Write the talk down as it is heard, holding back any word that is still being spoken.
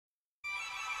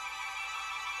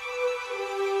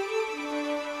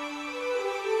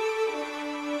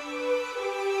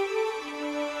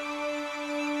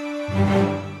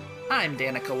I'm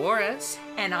Danica Juarez.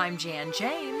 And I'm Jan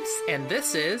James. And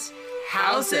this is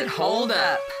How's It Hold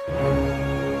Up?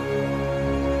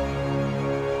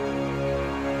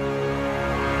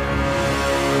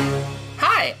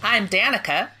 Hi, I'm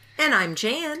Danica. And I'm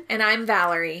Jan. And I'm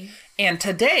Valerie. And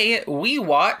today we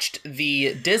watched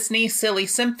the Disney Silly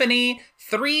Symphony,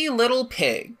 Three Little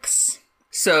Pigs.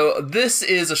 So this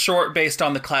is a short based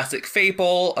on the classic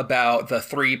fable about the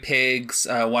three pigs,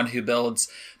 one who builds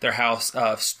their house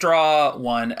of straw,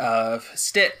 one of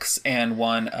sticks, and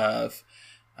one of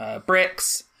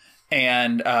bricks,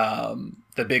 and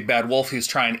the big bad wolf who's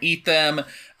trying to eat them.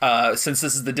 Since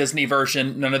this is the Disney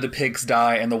version, none of the pigs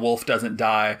die and the wolf doesn't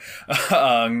die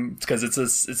because it's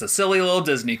a silly little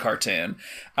Disney cartoon.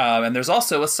 And there's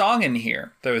also a song in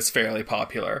here that was fairly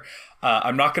popular.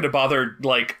 I'm not going to bother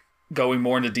going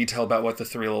more into detail about what the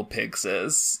Three Little Pigs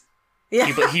is. Yeah.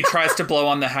 He tries to blow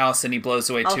on the house and he blows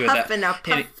away two of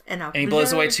the and he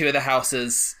blows away two of the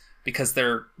houses because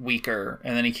they're weaker,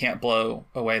 and then he can't blow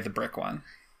away the brick one.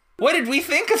 What did we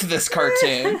think of this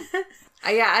cartoon?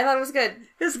 Yeah, I thought it was good.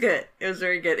 It was good. It was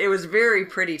very good. It was very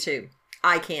pretty too.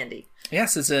 Eye candy.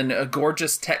 Yes, it's in a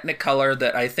gorgeous Technicolor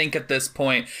that I think at this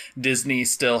point Disney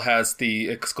still has the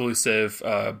exclusive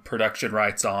production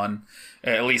rights on,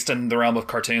 at least in the realm of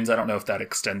cartoons. I don't know if that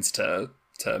extends to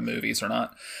movies or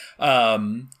not.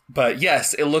 But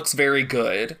yes, it looks very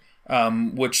good,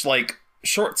 which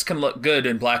shorts can look good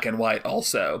in black and white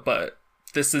also, but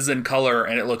this is in color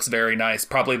and it looks very nice.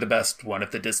 Probably the best one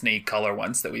of the Disney color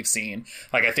ones that we've seen.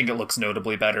 I think it looks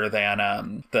notably better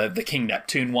than the King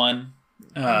Neptune one.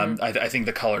 I think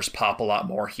the colors pop a lot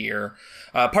more here.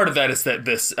 Part of that is that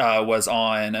this was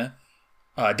on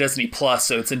Disney Plus,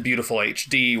 so it's in beautiful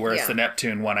HD, whereas the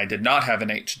Neptune one I did not have in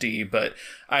HD. But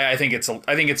I think it's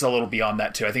a little beyond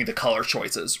that too. I think the color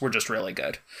choices were just really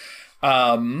good.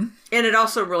 And it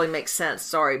also really makes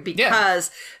sense,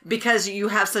 because you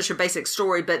have such a basic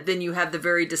story, but then you have the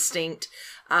very distinct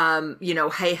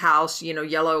hay house,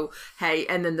 yellow hay,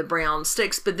 and then the brown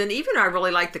sticks. But then even I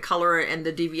really like the color and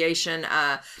the deviation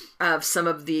of some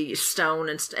of the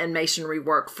stone and masonry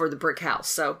work for the brick house.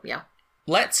 So, yeah.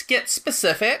 Let's get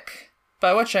specific,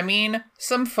 by which I mean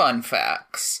some fun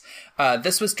facts.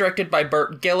 This was directed by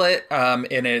Burt Gillett,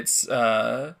 and it's...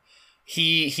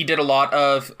 He did a lot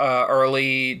of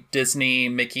early Disney,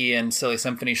 Mickey, and Silly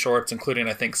Symphony shorts, including,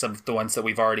 I think, some of the ones that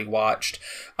we've already watched.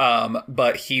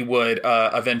 But he would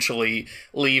eventually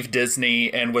leave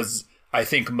Disney and was, I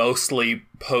think, mostly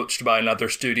poached by another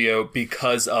studio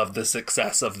because of the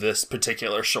success of this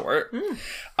particular short.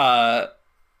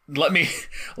 Let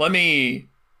me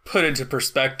put into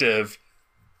perspective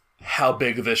how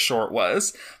big this short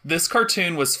was. This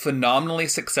cartoon was phenomenally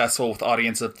successful with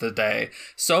audiences of the day,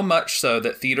 so much so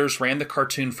that theaters ran the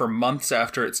cartoon for months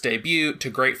after its debut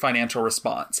to great financial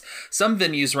response. Some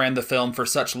venues ran the film for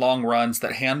such long runs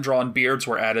that hand-drawn beards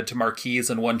were added to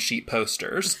marquees and one-sheet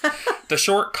posters. The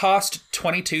short cost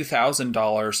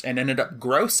 $22,000 and ended up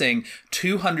grossing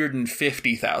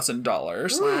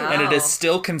 $250,000. Wow. And it is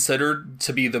still considered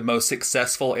to be the most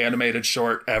successful animated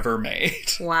short ever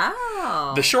made.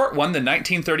 Wow. The short won the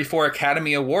 1934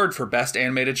 Academy Award for Best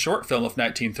Animated Short Film of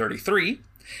 1933.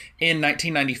 In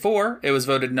 1994, it was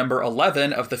voted number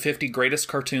 11 of the 50 greatest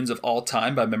cartoons of all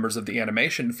time by members of the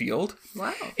animation field.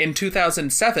 Wow. In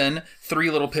 2007, Three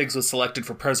Little Pigs was selected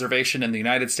for preservation in the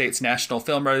United States National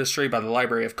Film Registry by the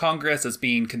Library of Congress as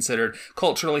being considered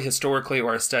culturally, historically,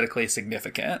 or aesthetically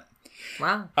significant.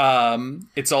 Wow.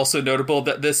 It's also notable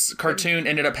that this cartoon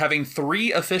ended up having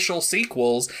 3 official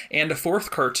sequels and a 4th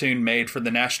cartoon made for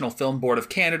the National Film Board of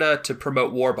Canada to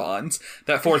promote war bonds.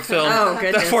 That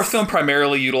 4th film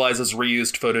primarily utilizes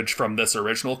reused footage from this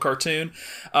original cartoon.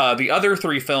 The other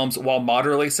 3 films, while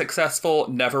moderately successful,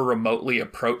 never remotely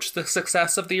approached the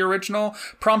success of the original,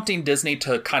 prompting Disney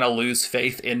to kind of lose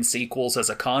faith in sequels as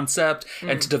a concept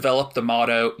and to develop the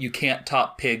motto, "You can't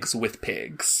top pigs with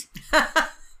pigs."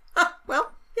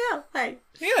 Well, yeah, hey.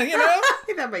 Yeah,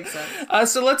 That makes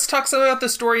sense. So let's talk some about the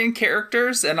story and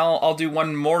characters, and I'll do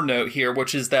one more note here,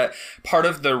 which is that part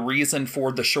of the reason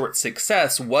for the short's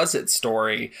success was its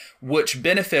story, which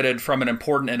benefited from an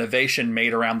important innovation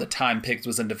made around the time Pigs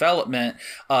was in development,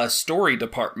 a story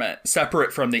department,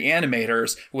 separate from the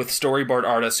animators, with storyboard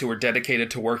artists who were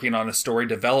dedicated to working on a story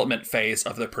development phase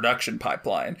of the production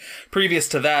pipeline. Previous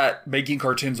to that, making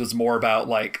cartoons was more about,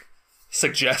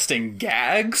 suggesting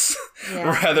gags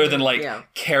rather than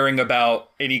caring about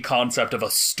any concept of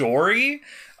a story.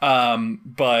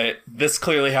 But this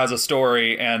clearly has a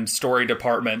story, and story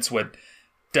departments would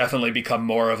definitely become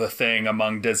more of a thing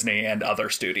among Disney and other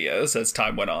studios as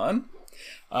time went on.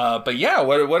 But yeah,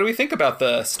 what do we think about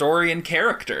the story and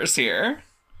characters here?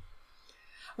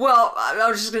 Well, I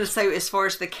was just going to say, as far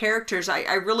as the characters,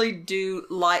 I really do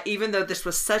like, even though this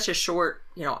was such a short,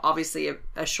 obviously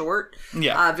a short,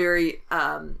 very,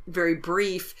 very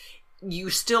brief,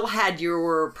 you still had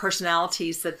your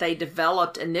personalities that they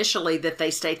developed initially that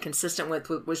they stayed consistent with,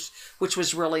 which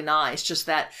was really nice. Just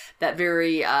that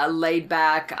very laid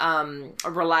back,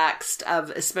 relaxed of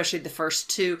especially the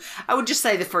first two. I would just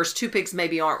say the first two pigs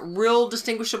maybe aren't real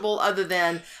distinguishable, other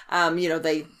than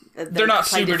they're not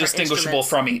super distinguishable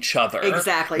from each other.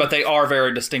 Exactly. But they are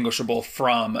very distinguishable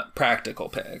from Practical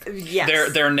Pig.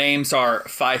 Yes. Their names are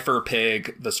Pfeiffer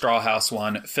Pig, the Straw House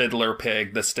one, Fiddler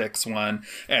Pig, the Sticks one,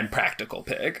 and Practical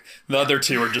Pig. The other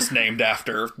two are just named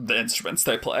after the instruments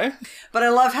they play. But I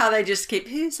love how they just keep,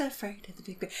 who's afraid of the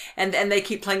big pig? And they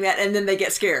keep playing that, and then they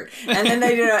get scared. And then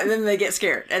they and then they get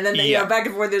scared. And then they, back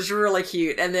and forth is really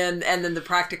cute. And then the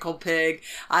Practical Pig,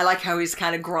 I like how he's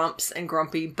kind of grumps and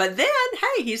grumpy. But then,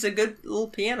 hey, he's a good little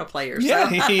piano player. So. Yeah,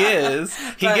 he is.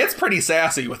 He gets pretty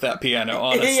sassy with that piano,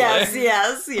 honestly.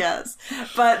 Yes.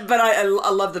 But I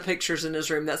love the pictures in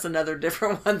his room. That's another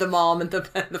different one. The mom and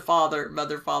the father,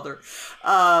 mother, father.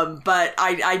 But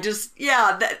I just,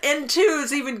 and two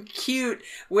is even cute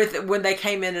with when they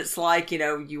came in. It's like,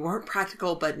 you weren't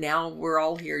practical, but now we're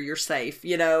all here. You're safe,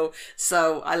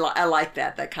 So I like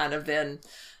that kind of then,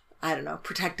 I don't know,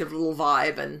 protective little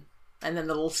vibe, and then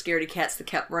the little scaredy cats that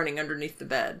kept running underneath the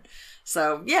bed.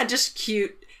 So, yeah, just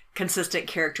cute, consistent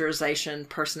characterization,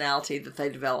 personality that they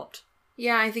developed.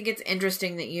 Yeah, I think it's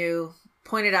interesting that you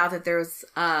pointed out that there's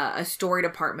a story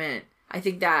department. I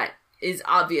think that is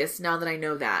obvious now that I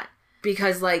know that.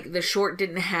 Because, like, the short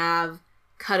didn't have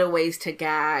cutaways to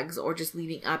gags or just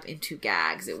leading up into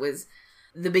gags. It was,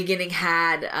 the beginning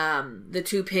had the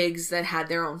two pigs that had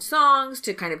their own songs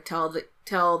to kind of tell the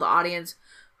audience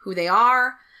who they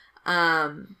are.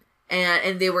 And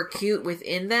they were cute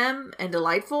within them and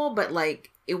delightful, but like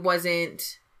it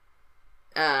wasn't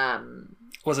a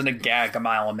gag a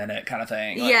mile a minute kind of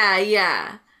thing. Like,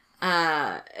 yeah.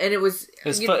 And it was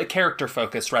character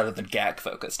focused rather than gag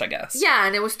focused, I guess. Yeah,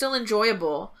 and it was still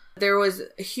enjoyable. There was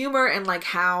humor in like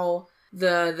how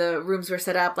the rooms were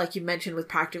set up, like you mentioned with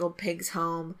Practical Pig's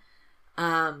home.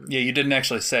 You didn't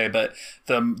actually say, but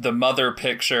the mother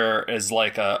picture is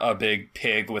like a big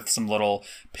pig with some little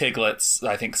piglets,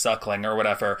 I think suckling or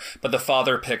whatever. But the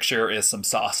father picture is some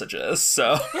sausages,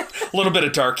 so a little bit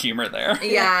of dark humor there.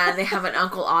 Yeah, and they have an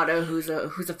Uncle Otto who's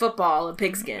a football, a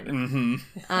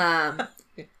pigskin. Mm-hmm.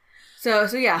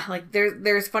 So yeah, like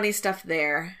there's funny stuff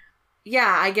there.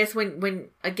 Yeah, I guess when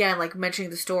again, like mentioning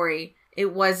the story,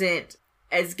 it wasn't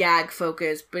as gag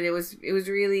focused, but it was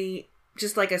really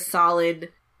just like a solid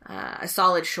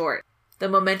short. The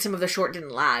momentum of the short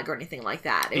didn't lag or anything like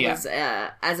that. It was,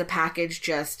 as a package,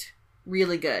 just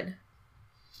really good.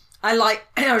 I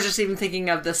was just even thinking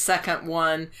of the second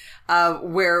one,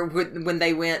 where when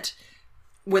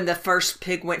the first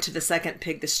pig went to the second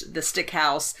pig, the stick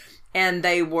house, and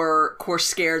they were, of course,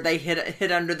 scared. They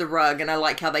hid under the rug, and I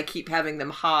like how they keep having them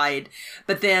hide.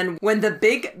 But then when the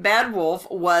big bad wolf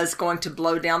was going to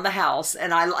blow down the house,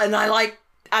 and I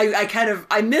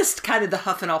missed kind of the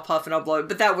huff and I'll puff and I'll blow,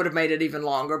 but that would have made it even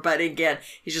longer. But again,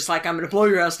 he's just like, I'm going to blow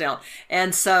your house down.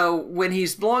 And so when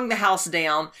he's blowing the house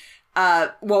down,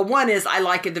 one is I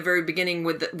like at the very beginning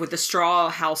with the straw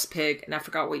house pig, and I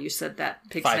forgot what you said that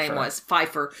pig's name was.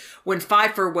 Pfeiffer. When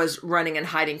Pfeiffer was running and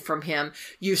hiding from him,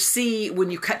 you see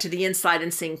when you cut to the inside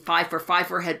and seeing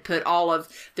Pfeiffer had put all of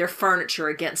their furniture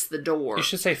against the door. You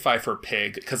should say Pfeiffer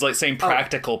pig, because like saying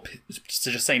practical,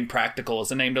 just saying practical as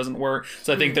a name doesn't work.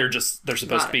 So I think they're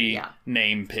supposed to be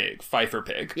name pig, Pfeiffer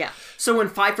pig. Yeah. So when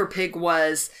Pfeiffer pig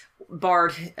was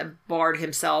barred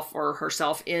himself or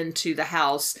herself into the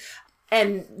house,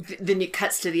 and then it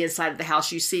cuts to the inside of the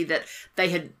house, you see that they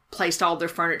had placed all their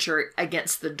furniture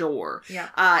against the door. Yeah.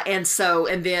 And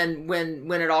then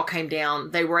when it all came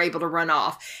down, they were able to run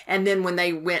off. And then when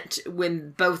they were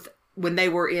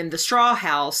in the straw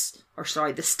house,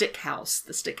 the stick house,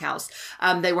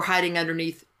 they were hiding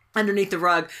underneath the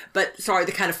rug. But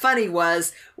the kind of funny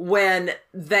was when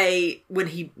the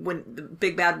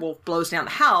big bad wolf blows down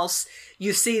the house,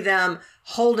 you see them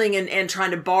holding and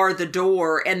trying to bar the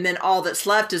door, and then all that's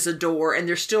left is a door, and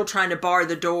they're still trying to bar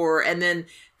the door, and then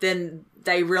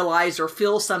they realize or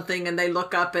feel something, and they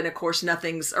look up, and of course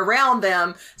nothing's around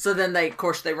them, so then they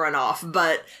run off.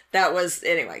 But that was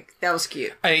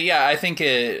cute. I think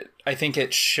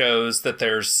it shows that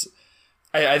there's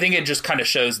I think it just kind of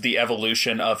shows the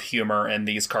evolution of humor in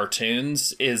these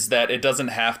cartoons, is that it doesn't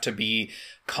have to be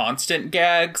constant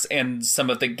gags, and some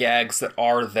of the gags that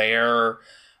are there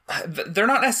they're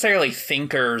not necessarily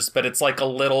thinkers, but it's like a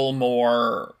little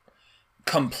more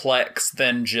complex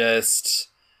than just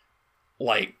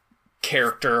like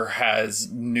character has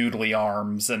noodly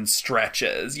arms and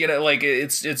stretches. You know, like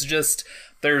it's just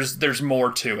there's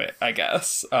more to it, I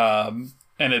guess. And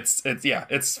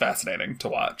it's fascinating to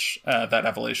watch that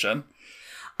evolution.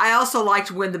 I also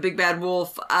liked when the big bad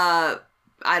wolf, I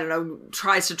don't know,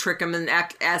 tries to trick him and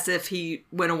act as if he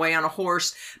went away on a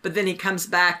horse, but then he comes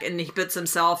back and he puts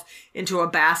himself into a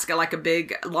basket, like a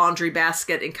big laundry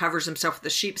basket, and covers himself with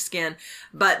a sheepskin.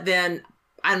 But then,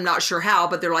 I'm not sure how,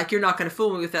 but they're like, you're not going to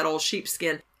fool me with that old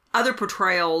sheepskin. Other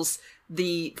portrayals,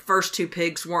 the first two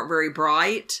pigs weren't very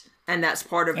bright, and that's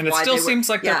part of why they were... And it still seems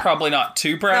like they're probably not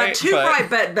too bright. Not too bright,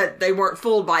 but they weren't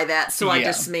fooled by that, so I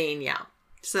just mean,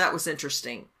 So that was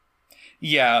interesting.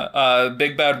 Yeah,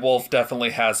 Big Bad Wolf definitely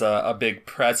has a big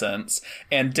presence,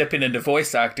 and dipping into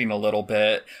voice acting a little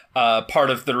bit,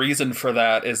 part of the reason for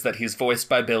that is that he's voiced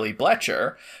by Billy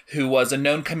Bletcher, who was a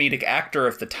known comedic actor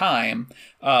of the time,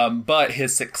 but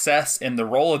his success in the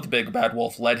role of the Big Bad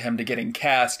Wolf led him to getting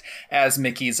cast as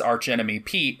Mickey's archenemy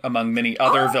Pete, among many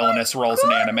other villainous roles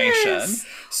in animation.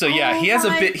 So yeah, he has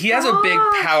a big,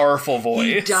 powerful voice.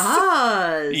 He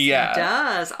does. Yeah. He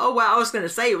does. Oh wow, I was going to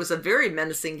say it was a very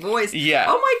menacing voice. Yeah.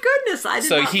 Oh my goodness, I did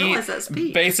not realize that's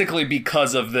Pete. Basically,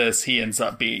 because of this, he ends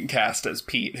up being cast as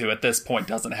Pete, who at this point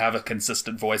doesn't have a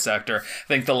consistent voice actor. I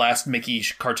think the last Mickey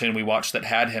cartoon we watched that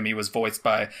had him, he was voiced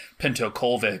by Pinto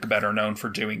Colvig, better known for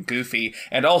doing Goofy.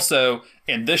 And also,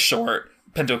 in this short,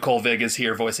 Pinto Colvig is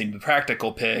here voicing the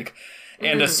Practical Pig,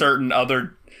 and a certain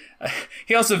other...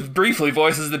 He also briefly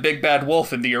voices the Big Bad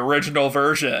Wolf in the original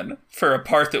version for a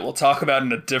part that we'll talk about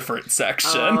in a different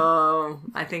section. Oh,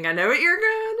 I think I know what you're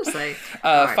going to say.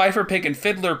 Right. Fifer Pig and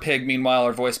Fiddler Pig, meanwhile,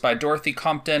 are voiced by Dorothy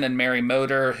Compton and Mary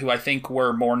Moder, who I think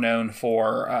were more known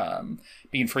for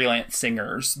being freelance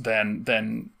singers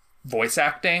than voice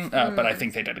acting, but I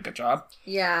think they did a good job.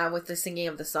 Yeah, with the singing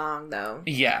of the song, though.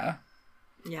 Yeah.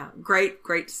 Yeah, great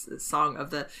song of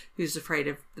the Who's Afraid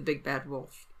of the Big Bad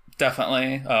Wolf.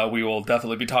 Definitely. We will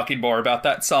definitely be talking more about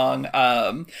that song.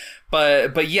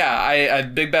 But yeah,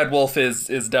 Big Bad Wolf is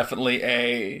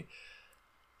definitely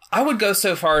I would go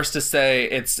so far as to say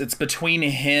it's between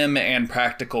him and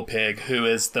Practical Pig who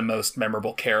is the most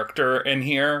memorable character in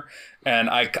here. And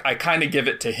I kind of give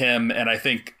it to him, and I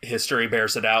think history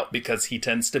bears it out because he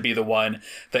tends to be the one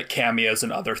that cameos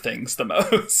in other things the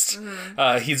most.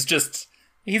 Mm-hmm.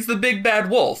 He's the Big Bad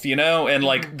Wolf, you know? And,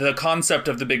 like, the concept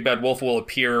of the Big Bad Wolf will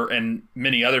appear in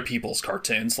many other people's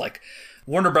cartoons. Like,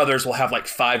 Warner Brothers will have, like,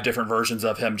 5 different versions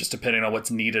of him just depending on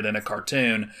what's needed in a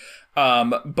cartoon.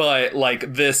 But,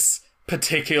 like, this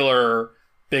particular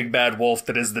Big Bad Wolf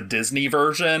that is the Disney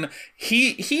version,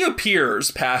 he appears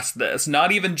past this,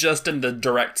 not even just in the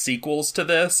direct sequels to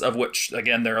this, of which,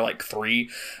 again, there are, like, 3,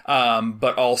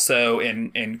 but also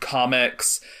in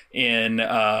comics, in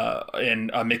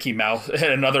a Mickey Mouse,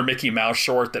 another Mickey Mouse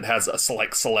short that has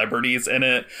like celebrities in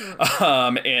it,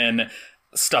 and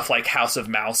stuff like House of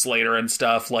Mouse later and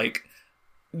stuff. Like,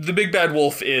 the Big Bad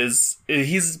Wolf he's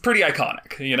pretty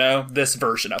iconic, you know, this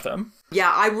version of him.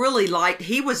 Yeah, I really liked,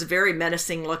 he was very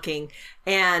menacing looking,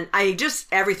 and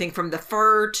everything from the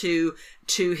fur to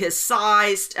his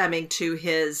size, to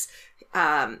his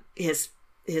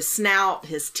snout,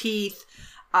 his teeth.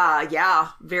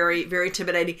 Very, very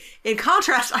intimidating. In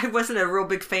contrast, I wasn't a real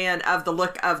big fan of the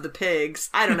look of the pigs.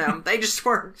 I don't know. They just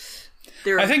weren't.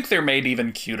 I think they're made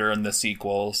even cuter in the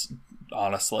sequels,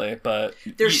 honestly, but...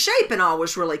 Their shape and all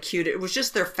was really cute. It was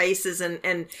just their faces and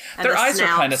their eyes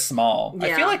snouts. are kind of small. Yeah.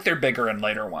 I feel like they're bigger in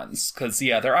later ones, because,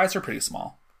 their eyes are pretty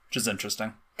small, which is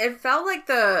interesting. It felt like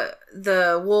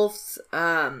the wolf's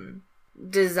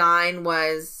design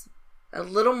was a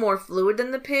little more fluid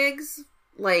than the pig's,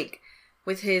 like...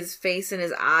 with his face and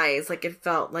his eyes. Like, it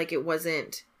felt like it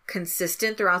wasn't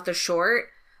consistent throughout the short,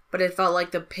 but it felt like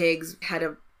the pigs had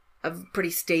a pretty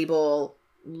stable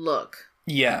look.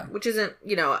 Yeah. Which isn't,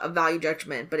 a value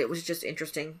judgment, but it was just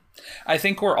interesting. I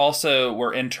think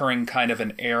we're entering kind of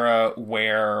an era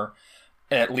where,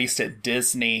 at least at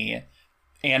Disney,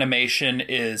 animation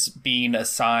is being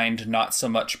assigned not so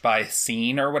much by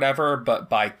scene or whatever, but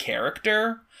by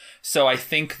character. So I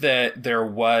think that there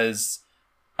was...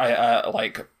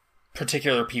 like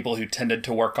particular people who tended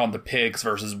to work on the pigs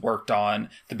versus worked on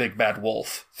the Big Bad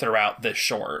Wolf throughout this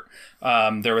short.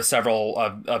 There were several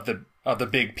of the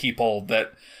big people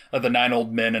of the 9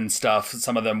 old men and stuff.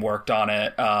 Some of them worked on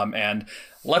it. And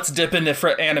let's dip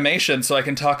into animation so I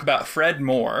can talk about Fred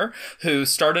Moore, who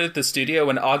started at the studio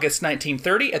in August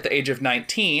 1930 at the age of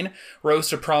 19, rose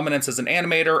to prominence as an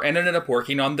animator, and ended up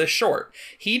working on this short.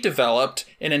 He developed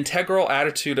an integral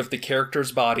attitude of the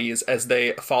characters' bodies as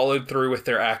they followed through with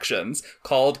their actions,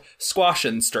 called squash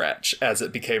and stretch, as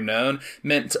it became known.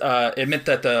 It meant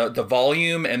that the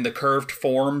volume and the curved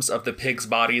forms of the pigs'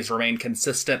 bodies remained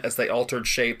consistent as they altered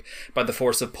shape by the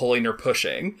force of pulling or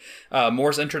pushing.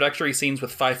 Moore's introductory scenes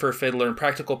with Pfeiffer, Fiddler, and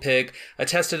Practical Pig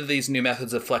attested to these new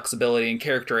methods of flexibility in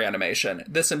character animation.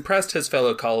 This impressed his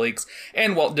fellow colleagues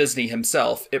and Walt Disney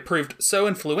himself. It proved so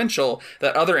influential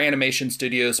that other animation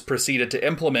studios proceeded to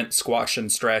implement squash and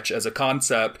stretch as a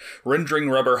concept, rendering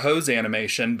rubber hose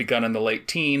animation, begun in the late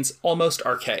teens, almost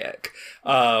archaic.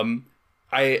 I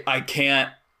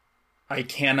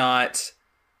cannot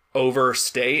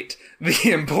overstate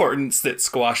the importance that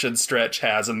squash and stretch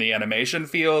has in the animation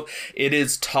field. It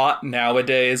is taught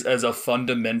nowadays as a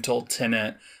fundamental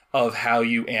tenet of how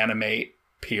you animate,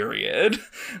 period.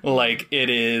 Like, it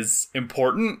is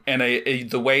important, and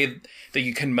the way that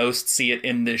you can most see it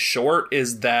in this short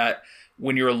is that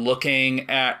when you're looking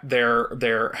at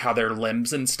their how their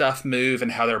limbs and stuff move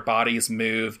and how their bodies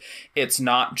move, it's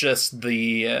not just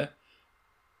the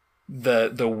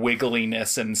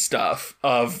wiggliness and stuff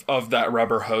of that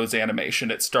rubber hose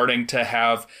animation. It's starting to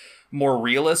have more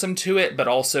realism to it, but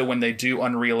also when they do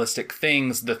unrealistic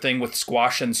things, the thing with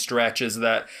squash and stretch is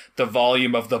that the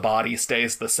volume of the body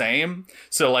stays the same.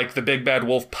 So like the big bad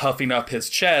wolf puffing up his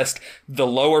chest, the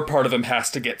lower part of him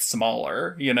has to get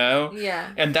smaller, you know?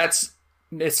 Yeah. And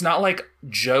it's not like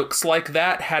jokes like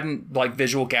that hadn't, like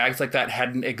visual gags like that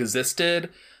hadn't existed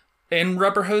in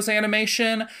rubber hose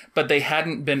animation, but they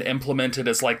hadn't been implemented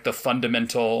as like the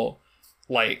fundamental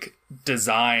like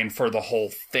design for the whole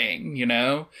thing, you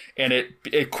know? And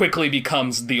it quickly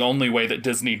becomes the only way that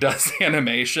Disney does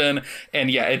animation. And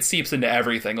yeah, it seeps into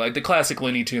everything. Like the classic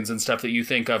Looney Tunes and stuff that you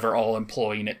think of are all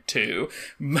employing it too.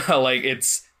 Like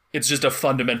it's just a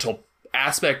fundamental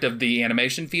aspect of the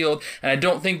animation field, and I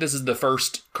don't think this is the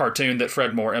first cartoon that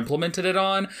Fred Moore implemented it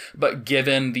on, but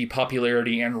given the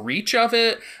popularity and reach of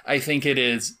it, I think it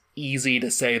is easy to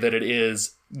say that it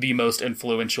is the most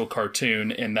influential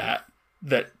cartoon in that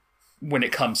when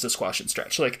it comes to squash and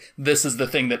stretch. Like, this is the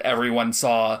thing that everyone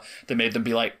saw that made them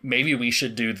be like, maybe we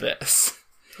should do this.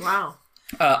 Wow.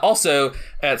 Also,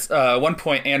 at one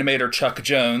point, animator Chuck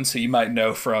Jones, who you might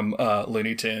know from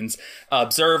Looney Tunes,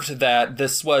 observed that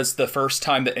this was the first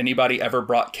time that anybody ever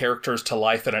brought characters to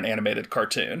life in an animated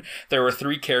cartoon. There were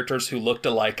 3 characters who looked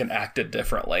alike and acted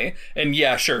differently. And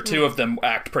yeah, sure, 2 of them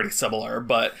act pretty similar,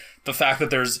 but the fact that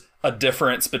there's a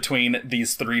difference between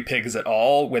these 3 pigs at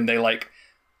all when they, like,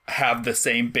 have the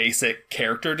same basic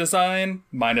character design,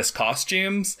 minus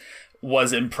costumes,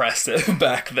 was impressive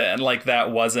back then. Like, that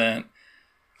wasn't...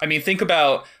 I mean, think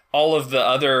about all of the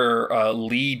other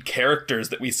lead characters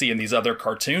that we see in these other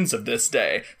cartoons of this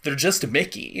day. They're just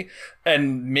Mickey.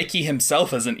 And Mickey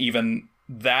himself isn't even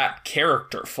that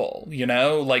characterful, you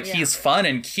know? Like, yeah. He's fun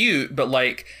and cute, but,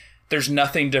 like, there's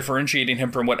nothing differentiating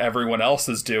him from what everyone else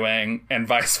is doing, and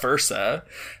vice versa.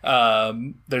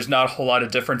 There's not a whole lot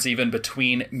of difference even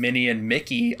between Minnie and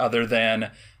Mickey, other than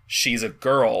she's a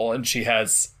girl and she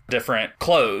has different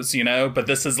clothes, you know? But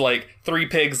this is like 3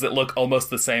 pigs that look almost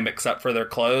the same except for their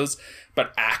clothes,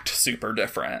 but act super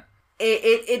different.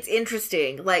 It's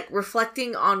interesting. Like,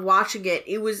 reflecting on watching it,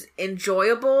 it was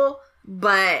enjoyable,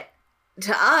 but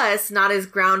to us, not as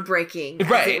groundbreaking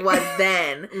as it was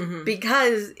then,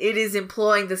 because it is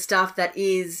employing the stuff that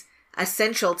is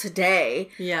essential today.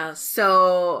 Yeah.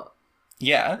 So...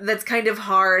 yeah, that's kind of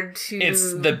hard to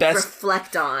it's the best,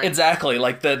 reflect on. Exactly,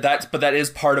 like but that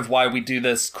is part of why we do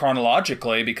this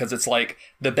chronologically, because it's like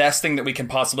the best thing that we can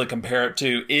possibly compare it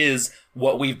to is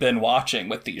what we've been watching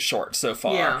with these shorts so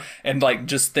far. Yeah. And like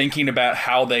just thinking about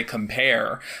how they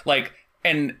compare, like,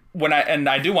 and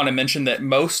I do want to mention that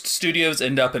most studios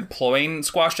end up employing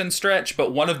squash and stretch,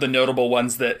 but one of the notable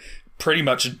ones that pretty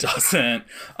much doesn't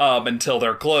until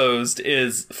they're closed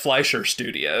is Fleischer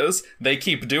Studios. They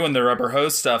keep doing the rubber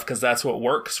hose stuff because that's what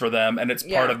works for them, and it's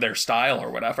part of their style or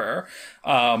whatever.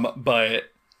 But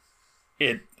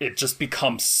it just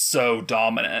becomes so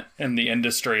dominant in the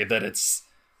industry that it's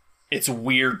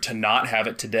weird to not have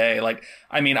it today. Like,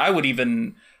 I mean,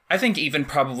 I think even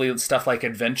probably stuff like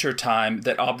Adventure Time,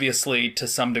 that obviously to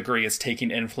some degree is taking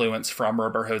influence from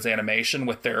rubber hose animation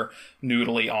with their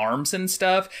noodly arms and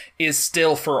stuff, is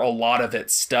still for a lot of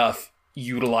its stuff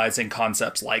utilizing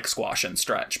concepts like squash and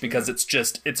stretch, because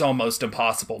it's almost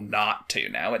impossible not to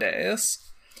nowadays.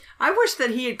 I wish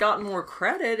that he had gotten more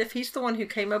credit if he's the one who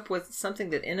came up with something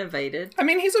that innovated. I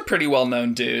mean, he's a pretty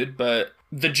well-known dude, but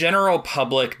the general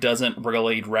public doesn't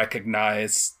really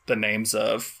recognize the names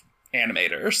of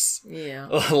animators. Yeah.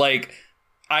 Like,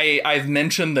 I've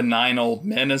mentioned the 9 Old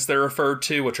Men, as they're referred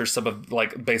to, which are some of,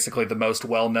 like, basically the most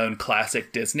well-known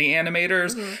classic Disney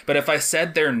animators. Mm-hmm. But if I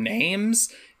said their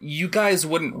names, you guys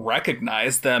wouldn't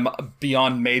recognize them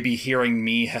beyond maybe hearing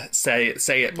me say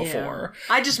it before.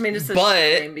 Yeah. I just made it such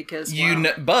a name because,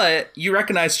 but you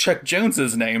recognize Chuck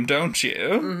Jones's name, don't you?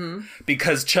 Mm-hmm.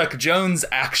 Because Chuck Jones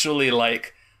actually,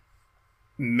 like,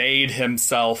 made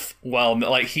himself, well,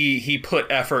 like, he put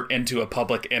effort into a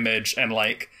public image, and,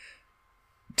 like,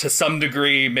 to some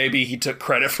degree, maybe he took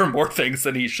credit for more things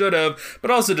than he should have, but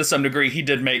also to some degree, he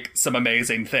did make some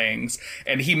amazing things.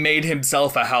 And he made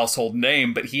himself a household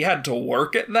name, but he had to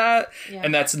work at that. Yeah.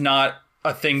 And that's not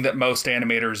a thing that most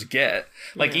animators get.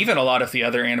 Like, even a lot of the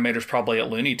other animators probably at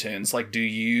Looney Tunes. Like, do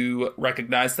you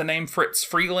recognize the name Fritz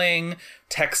Freeling,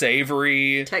 Tex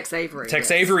Avery? Tex Avery, Tex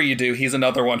Avery, you do. He's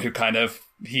another one who kind of,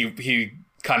 he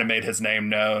kind of made his name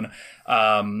known.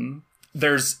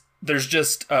 There's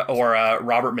just,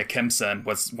 Robert McKimson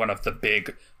was one of the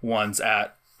big ones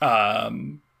at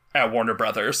Warner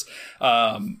Brothers.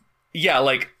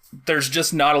 Like, there's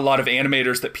just not a lot of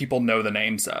animators that people know the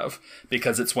names of,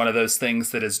 because it's one of those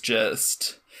things that is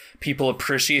just, people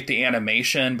appreciate the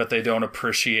animation, but they don't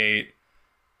appreciate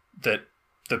the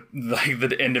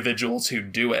individuals who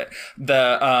do it.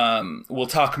 We'll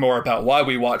talk more about why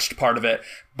we watched part of it,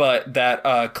 but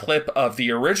that clip of the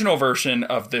original version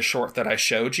of this short that I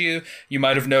showed you, you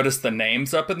might have noticed the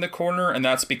names up in the corner, and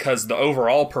that's because the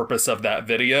overall purpose of that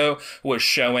video was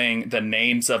showing the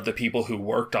names of the people who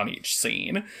worked on each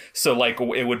scene. So, like,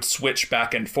 it would switch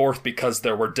back and forth because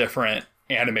there were different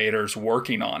animators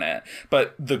working on it.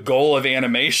 But the goal of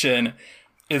animation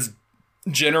is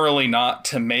generally not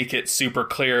to make it super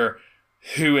clear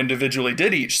who individually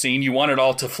did each scene. You want it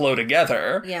all to flow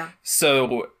together. Yeah.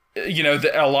 So, you know,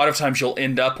 a lot of times you'll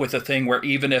end up with a thing where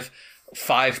even if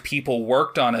 5 people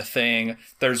worked on a thing,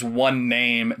 there's one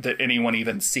name that anyone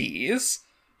even sees.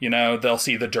 You know, they'll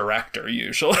see the director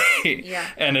usually. Yeah.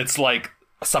 And it's like,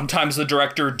 sometimes the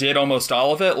director did almost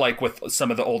all of it, like with some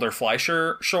of the older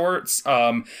Fleischer shorts.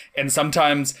 And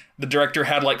sometimes the director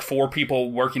had like 4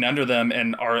 people working under them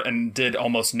and did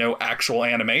almost no actual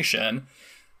animation.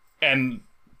 And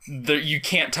you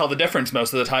can't tell the difference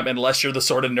most of the time unless you're the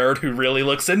sort of nerd who really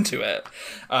looks into it.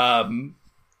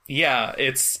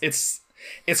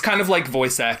 It's kind of like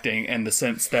voice acting in the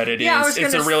sense that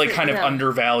it's a really kind of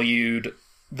undervalued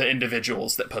the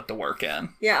individuals that put the work in.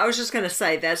 Yeah, I was just going to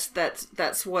say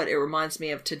that's what it reminds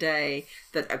me of today,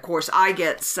 that of course I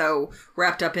get so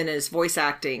wrapped up in his voice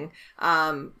acting.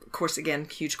 Of course, again,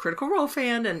 huge Critical Role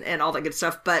fan and all that good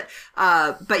stuff. But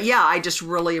yeah, I just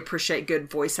really appreciate good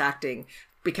voice acting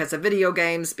because of video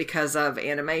games, because of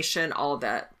animation, all of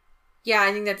that. Yeah,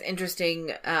 I think that's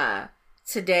interesting.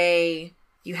 Today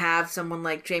you have someone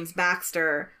like James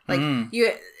Baxter. Like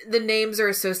the names are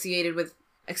associated with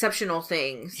exceptional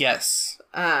things. Yes.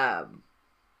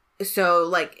 So,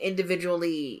 like,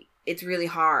 individually, it's really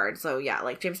hard. So, yeah,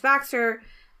 like James Baxter,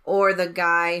 or the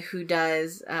guy who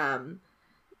does,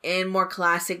 in more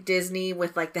classic Disney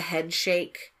with, like, the head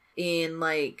shake in,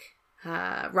 like,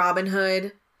 Robin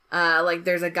Hood. Like,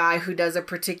 there's a guy who does a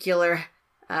particular,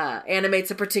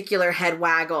 animates a particular head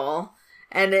waggle.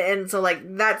 And so,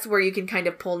 like, that's where you can kind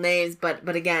of pull names, but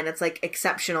again, it's, like,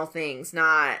 exceptional things,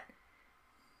 not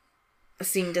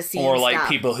seem to see, or like stuff.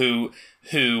 People who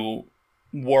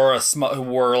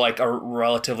were like a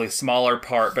relatively smaller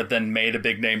part, but then made a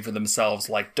big name for themselves,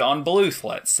 like Don Bluth,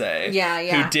 let's say.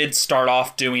 Yeah. Who did start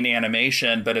off doing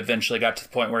animation, but eventually got to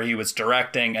the point where he was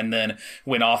directing, and then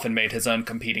went off and made his own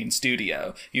competing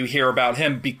studio. You hear about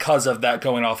him because of that,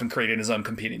 going off and creating his own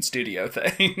competing studio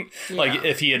thing. Yeah. Like,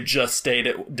 if he had just stayed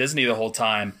at Disney the whole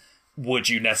time, would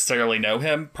you necessarily know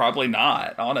him? Probably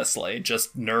not, honestly.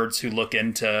 Just nerds who look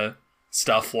into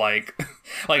stuff like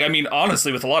I mean,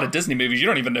 honestly, with a lot of Disney movies, you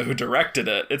don't even know who directed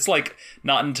it. It's like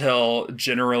not until,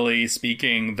 generally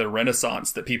speaking, the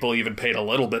Renaissance that people even paid a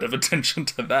little bit of attention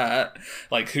to that.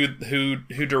 Like, who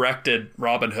directed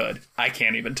Robin Hood? I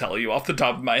can't even tell you off the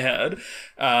top of my head.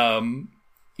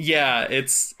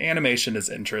 Animation is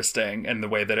interesting in the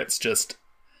way that it's just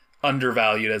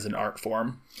undervalued as an art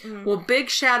form. Well, big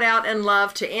shout out and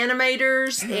love to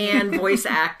animators and voice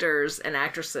actors and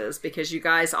actresses, because you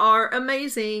guys are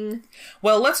amazing.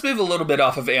 Well, let's move a little bit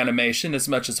off of animation, as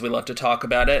much as we love to talk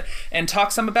about it, and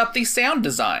talk some about the sound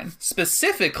design.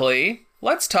 Specifically,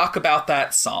 let's talk about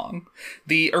that song.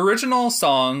 The original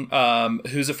song,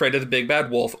 Who's Afraid of the Big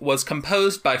Bad Wolf, was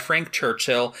composed by Frank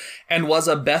Churchill and was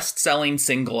a best-selling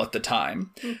single at the time.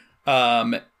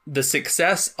 the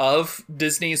success of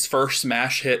Disney's first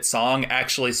smash hit song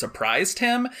actually surprised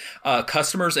him.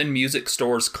 Customers in music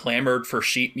stores clamored for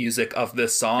sheet music of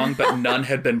this song, but none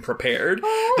had been prepared.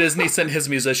 Disney sent his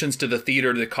musicians to the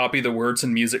theater to copy the words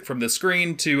and music from the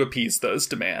screen to appease those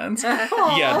demands.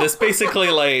 Yeah, this basically,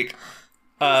 like,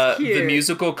 the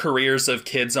musical careers of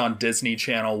kids on Disney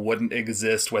Channel wouldn't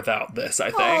exist without this, I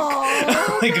think.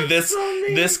 Like,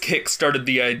 this kick-started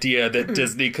the idea that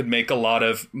Disney could make a lot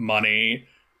of money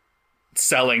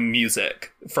selling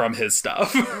music from his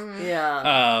stuff. This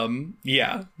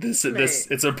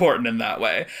it's important in that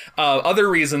way. Other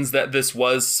reasons that this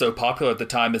was so popular at the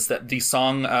time is that the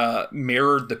song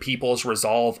mirrored the people's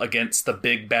resolve against the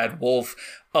big bad wolf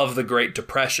of the Great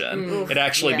Depression. It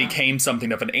actually became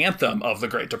something of an anthem of the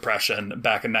Great Depression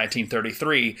back in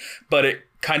 1933, but it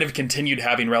kind of continued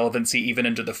having relevancy even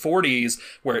into the 40s,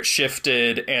 where it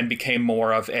shifted and became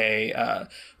more of a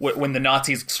when the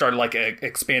Nazis started like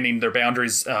expanding their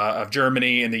boundaries of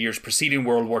Germany in the years preceding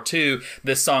World War II.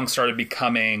 This song started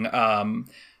becoming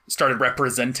started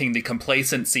representing the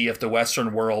complacency of the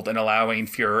Western world and allowing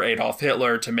Fuhrer Adolf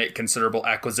Hitler to make considerable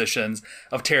acquisitions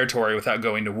of territory without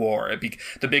going to war.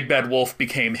 The big bad wolf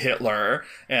became Hitler,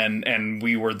 and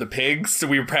we were the pigs. So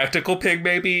we were practical pig,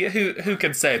 maybe. Who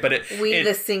could say? But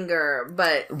the singer,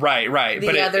 but right. The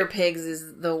but other pigs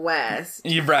is the West.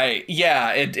 Right.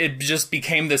 Yeah. It just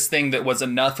became this thing that was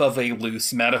enough of a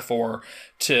loose metaphor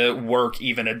to work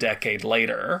even a decade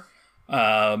later.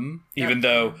 Even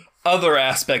though other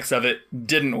aspects of it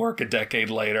didn't work a decade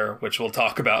later, which we'll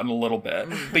talk about in a little bit.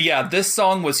 But yeah, this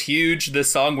song was huge.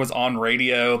 This song was on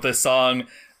radio. This song,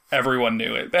 everyone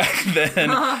knew it back then.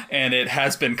 And it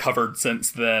has been covered since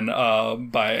then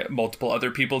by multiple other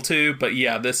people too. But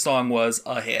yeah, this song was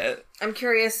a hit. I'm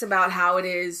curious about how it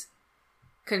is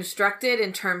constructed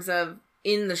in terms of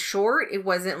in the short, it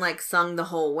wasn't like sung the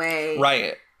whole way.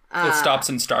 Right. It stops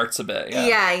and starts a bit.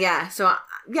 Yeah. So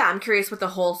I'm curious what the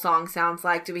whole song sounds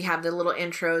like. Do we have the little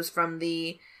intros from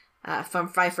the from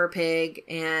Pfeiffer Pig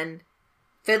and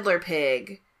Fiddler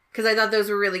Pig? Because I thought those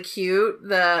were really cute.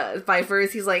 The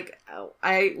Pfeiffer's, he's like,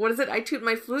 I toot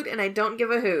my flute and I don't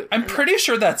give a hoot. I'm pretty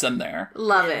sure that's in there.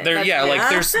 Love it.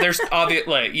 There's obvious,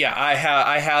 like, yeah, I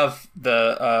have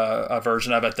the a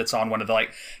version of it that's on one of the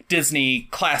like Disney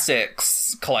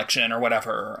classics collection or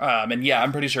whatever. And yeah,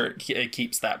 I'm pretty sure it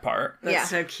keeps that part. That's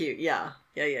so cute. Yeah.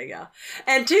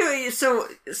 And two, so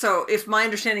if my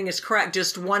understanding is correct,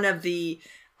 just one of the,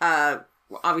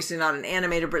 obviously not an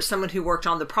animator, but someone who worked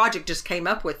on the project just came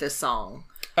up with this song.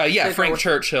 Frank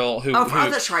Churchill, who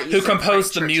that's right. Who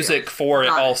composed the music for it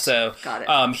also. Got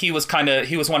it. He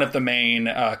was one of the main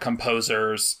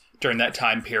composers during that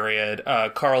time period.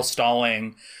 Carl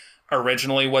Stalling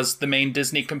originally was the main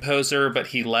Disney composer, but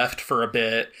he left for a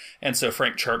bit, and so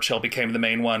Frank Churchill became the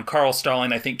main one. Carl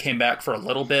Stalling, I think, came back for a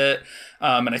little bit,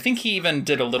 and I think he even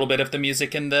did a little bit of the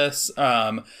music in this.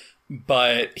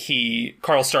 But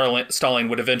Carl Stalling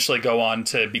would eventually go on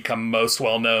to become most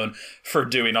well known for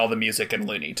doing all the music in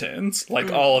Looney Tunes, like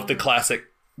all of the classic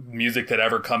music that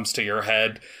ever comes to your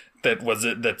head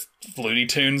that's Looney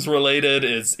Tunes related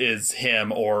is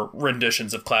him, or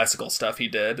renditions of classical stuff he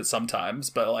did sometimes.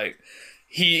 But like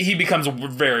he becomes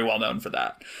very well known for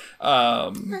that.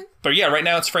 But yeah, right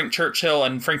now it's Frank Churchill,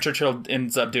 and Frank Churchill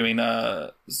ends up doing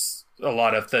a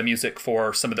lot of the music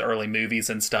for some of the early movies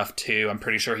and stuff too. I'm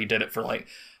pretty sure he did it for like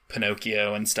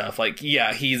Pinocchio and stuff. Like,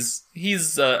 yeah, he's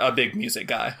a big music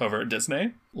guy over at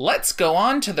Disney. Let's go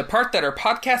on to the part that our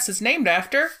podcast is named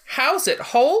after. How's it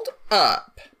hold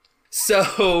up?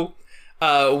 So,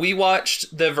 we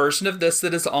watched the version of this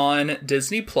that is on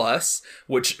Disney Plus,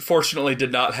 which fortunately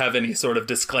did not have any sort of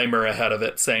disclaimer ahead of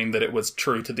it saying that it was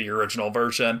true to the original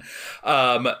version.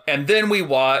 And then we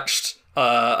watched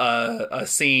a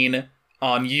scene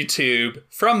on YouTube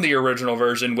from the original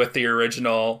version with the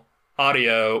original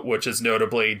audio, which is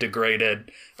notably degraded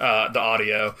the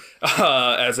audio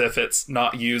as if it's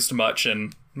not used much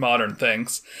in modern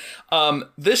things.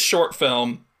 This short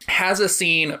film has a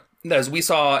scene, as we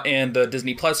saw in the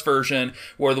Disney Plus version,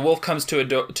 where the wolf comes to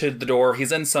the door.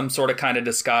 He's in some sort of kind of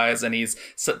disguise, and he's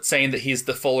saying that he's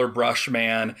the Fuller Brush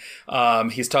Man.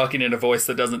 He's talking in a voice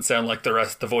that doesn't sound like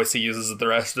the voice he uses the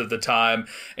rest of the time,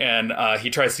 and he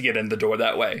tries to get in the door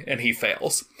that way, and he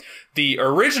fails. The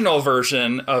original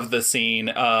version of the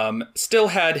scene still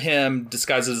had him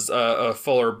disguised as a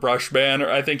Fuller Brush Man,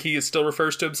 or I think he still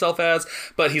refers to himself as,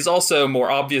 but he's also more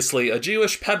obviously a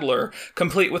Jewish peddler,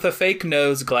 complete with a fake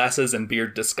nose, glasses, and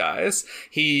beard disguise.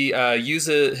 He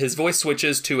his voice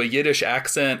switches to a Yiddish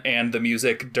accent, and the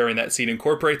music during that scene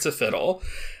incorporates a fiddle.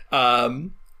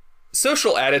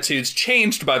 Social attitudes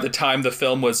changed by the time the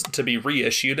film was to be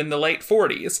reissued in the late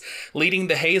 40s, leading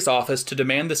the Hayes office to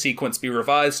demand the sequence be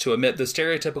revised to omit the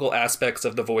stereotypical aspects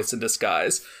of the voice in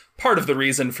disguise. Part of the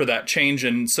reason for that change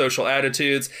in social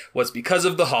attitudes was because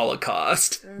of the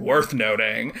Holocaust. Worth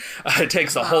noting. It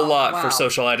takes a whole lot for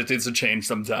social attitudes to change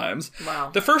sometimes.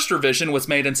 Wow. The first revision was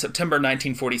made in September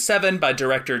 1947 by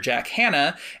director Jack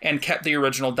Hanna and kept the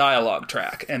original dialogue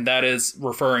track. And that is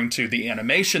referring to the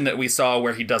animation that we saw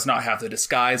where he does not have the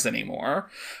disguise anymore.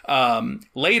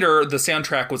 Later, the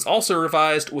soundtrack was also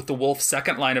revised with the Wolf's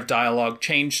second line of dialogue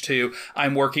changed to,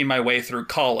 "I'm working my way through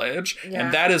college." Yeah.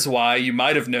 And that is why you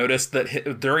might have noticed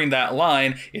that during that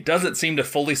line, it doesn't seem to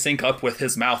fully sync up with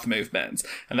his mouth movements.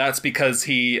 And that's because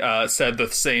he said the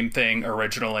same thing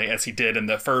originally as he did in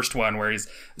the first one, where he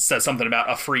says something about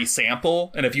a free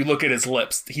sample. And if you look at his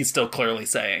lips, he's still clearly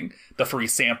saying the free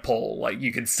sample, like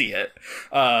you can see it.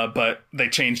 But they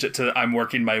changed it to, "I'm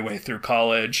working my way through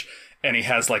college." And he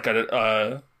has like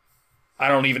I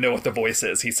don't even know what the voice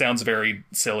is. He sounds very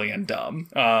silly and dumb.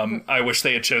 I wish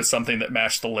they had chose something that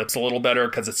matched the lips a little better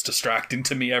because it's distracting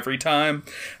to me every time.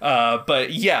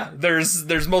 But yeah,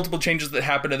 there's multiple changes that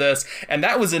happen to this, and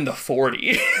that was in the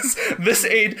 40s. This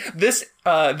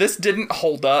didn't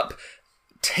hold up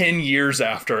 10 years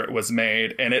after it was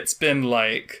made, and it's been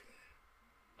like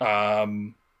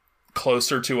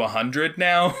closer to 100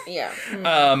 now. Yeah.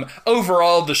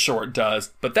 Overall, the short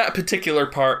does, but that particular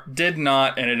part did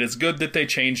not, and it is good that they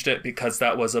changed it because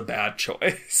that was a bad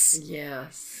choice.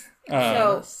 Yes.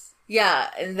 So, yeah,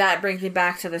 and that brings me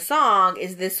back to the song.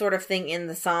 Is this sort of thing in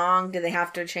the song? Do they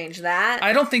have to change that?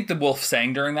 I don't think the wolf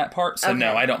sang during that part, so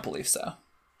no, I don't believe so.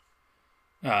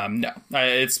 No.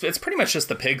 It's pretty much just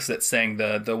the pigs that sing.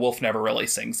 The wolf never really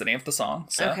sings any of the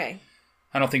songs. So. Okay.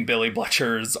 I don't think Billy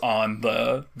Bletcher's on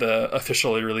the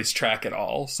officially released track at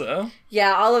all, so...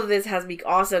 Yeah, all of this has me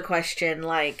also question,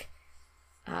 like,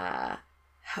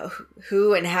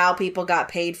 who and how people got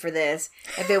paid for this.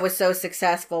 If it was so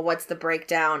successful, what's the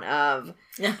breakdown of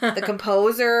the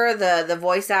composer, the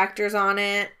voice actors on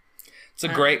it? It's a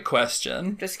great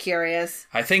question. Just curious.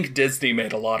 I think Disney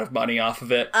made a lot of money off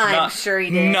of it. I'm sure he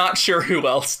did. Not sure who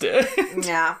else did.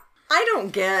 Yeah. I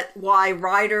don't get why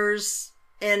writers...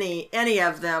 any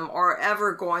of them are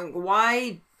ever going,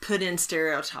 why put in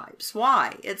stereotypes?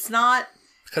 Why? It's not...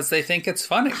 Because they think it's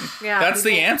funny. Yeah, that's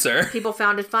the answer. People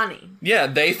found it funny. Yeah,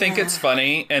 they think it's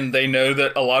funny, and they know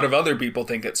that a lot of other people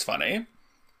think it's funny.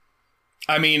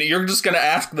 I mean, you're just going to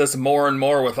ask this more and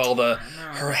more with all the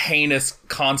heinous,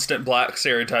 constant black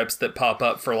stereotypes that pop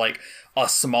up for, like, a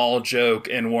small joke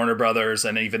in Warner Brothers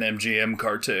and even MGM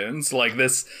cartoons. Like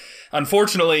this...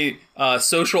 Unfortunately,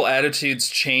 social attitudes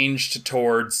changed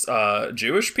towards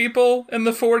Jewish people in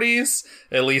the 40s,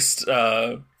 at least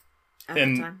in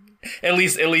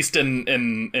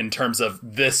terms of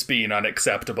this being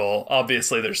unacceptable.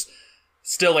 Obviously, there's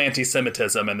still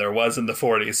anti-Semitism, and there was in the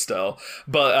 40s still,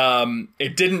 but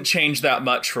it didn't change that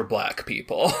much for black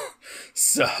people.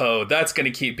 So that's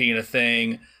going to keep being a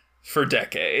thing for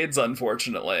decades,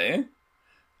 unfortunately.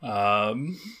 I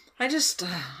just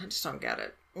don't get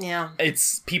it. Yeah.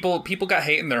 It's people got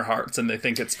hate in their hearts and they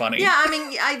think it's funny. Yeah, I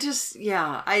mean,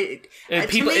 it's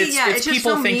people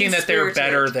so thinking that they're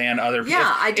better than other people.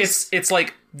 Yeah, it's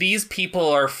like these people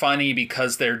are funny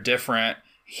because they're different.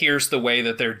 Here's the way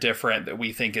that they're different that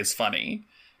we think is funny.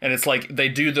 And it's like they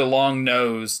do the long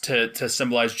nose to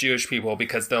symbolize Jewish people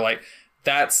because they're like,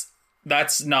 that's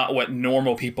not what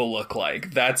normal people look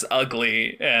like. That's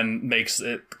ugly and makes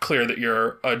it clear that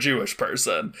you're a Jewish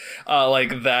person.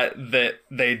 Like that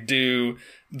they do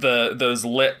those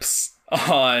lips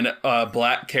on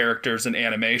black characters in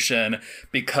animation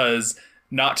because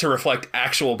not to reflect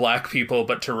actual black people,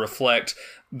 but to reflect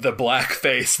the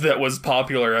blackface that was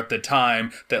popular at the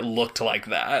time that looked like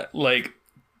that. Like,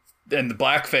 in the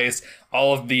blackface,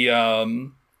 all of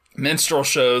the minstrel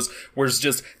shows was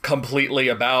just completely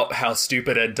about how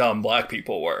stupid and dumb black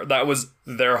people were. That was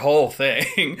their whole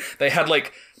thing. They had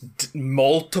like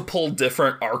multiple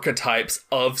different archetypes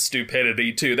of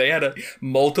stupidity too. They had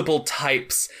multiple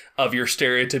types of your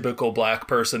stereotypical black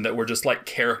person that were just like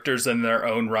characters in their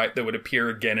own right that would appear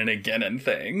again and again in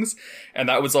things. And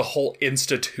that was a whole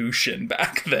institution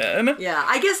back then. Yeah,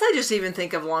 I guess I just even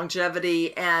think of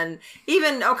longevity and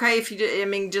even, okay, if you did, I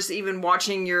mean, just even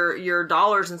watching your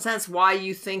dollars and cents, why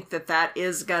you think that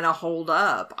is going to hold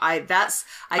up. I guess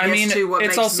too what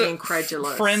makes me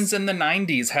incredulous. Friends in the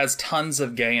 90s has tons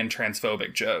of gay and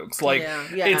transphobic jokes. Like,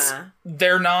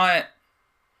 they're not...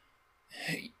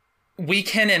 We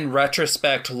can, in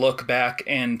retrospect, look back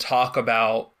and talk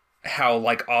about how,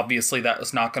 like, obviously that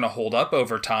was not going to hold up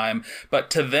over time.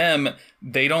 But to them,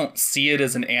 they don't see it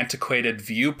as an antiquated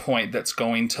viewpoint that's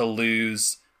going to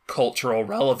lose cultural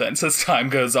relevance as time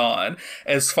goes on.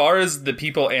 As far as the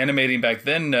people animating back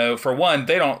then know, for one,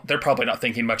 they're probably not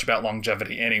thinking much about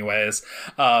longevity anyways,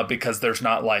 because there's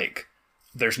not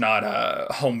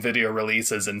home video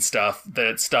releases and stuff.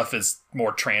 That stuff is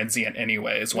more transient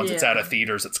anyways. Once it's out of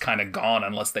theaters, it's kind of gone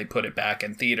unless they put it back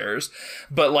in theaters.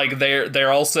 But like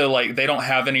they're also like, they don't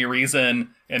have any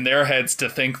reason in their heads to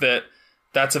think that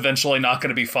that's eventually not going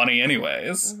to be funny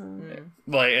anyways. Mm-hmm.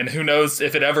 Like, and who knows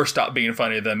if it ever stopped being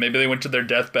funny to them. Maybe they went to their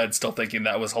deathbed still thinking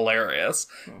that was hilarious.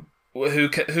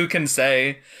 Who can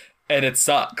say? And it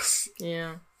sucks.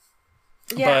 Yeah.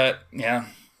 But yeah.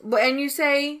 And you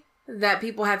say that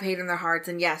people have hate in their hearts,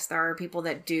 and yes, there are people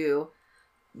that do.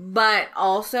 But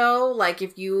also, like,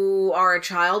 if you are a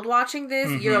child watching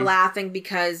this, you're laughing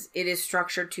because it is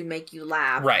structured to make you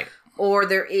laugh. Right. Or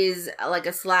there is, like,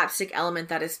 a slapstick element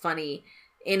that is funny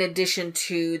in addition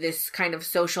to this kind of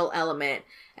social element.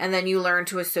 And then you learn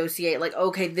to associate, like,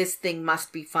 okay, this thing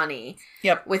must be funny.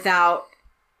 Yep. Without,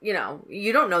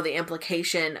 you don't know the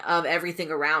implication of everything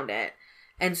around it.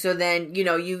 And so then,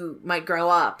 you might grow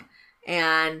up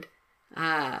and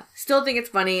still think it's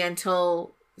funny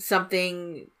until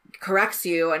something corrects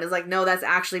you and is like, no, that's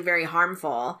actually very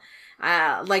harmful.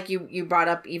 Like you brought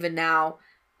up even now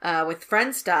with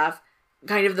Friends stuff,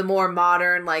 kind of the more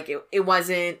modern, like it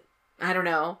wasn't, I don't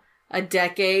know, a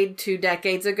decade, 2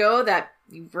 decades ago that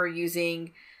you were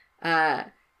using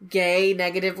gay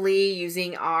negatively,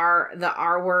 using the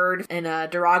R word in a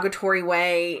derogatory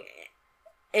way.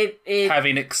 It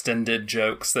having extended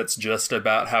jokes that's just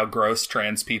about how gross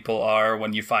trans people are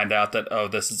when you find out that, oh,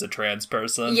 this is a trans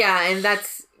person. Yeah, and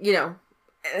that's,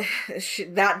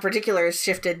 that particular is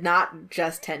shifted not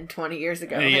just 10, 20 years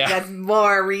ago. Yeah. Like, that's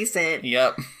more recent.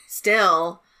 Yep.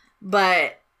 Still.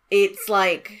 But it's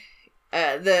like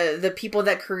the people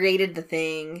that created the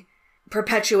thing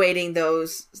perpetuating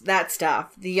that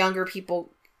stuff. The younger people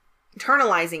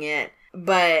internalizing it.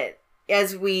 But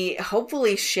as we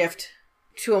hopefully shift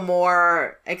to a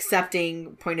more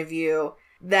accepting point of view,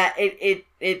 that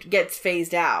it gets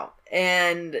phased out.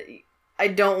 And I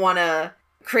don't want to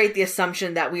create the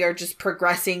assumption that we are just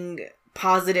progressing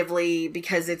positively,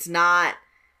 because that's not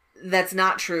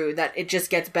true, that it just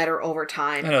gets better over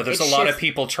time. I know, there's a lot of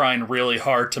people trying really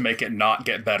hard to make it not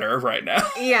get better right now.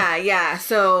 Yeah.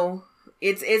 So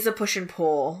it's a push and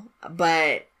pull,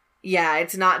 but yeah,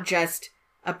 it's not just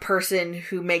a person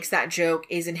who makes that joke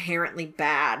is inherently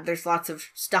bad. There's lots of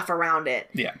stuff around it.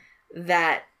 Yeah.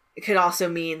 That could also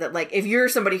mean that, like, if you're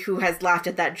somebody who has laughed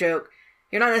at that joke,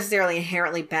 you're not necessarily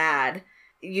inherently bad.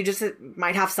 You just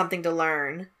might have something to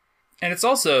learn. And it's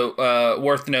also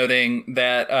worth noting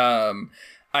that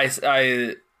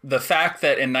the fact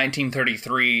that in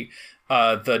 1933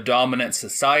 the dominant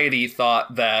society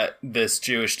thought that this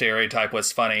Jewish stereotype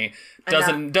was funny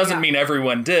doesn't mean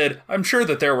everyone did. I'm sure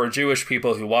that there were Jewish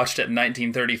people who watched it in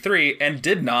 1933 and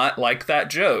did not like that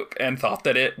joke and thought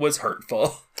that it was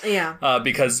hurtful. Yeah.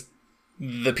 Because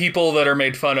the people that are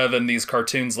made fun of in these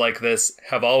cartoons like this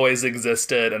have always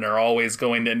existed and are always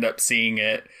going to end up seeing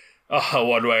it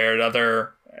one way or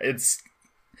another.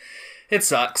 It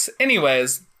sucks.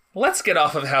 Anyways, let's get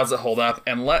off of How's It Hold Up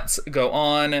and let's go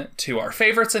on to our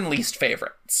favorites and least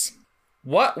favorites.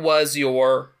 What was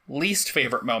your least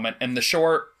favorite moment in the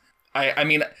short? I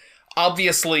mean,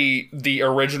 obviously the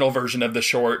original version of the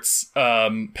shorts,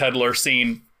 peddler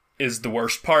scene, is the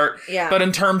worst part. Yeah. But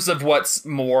in terms of what's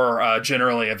more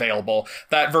generally available,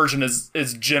 that version is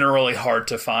generally hard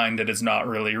to find. It is not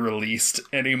really released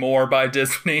anymore by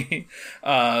Disney.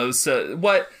 So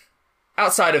what...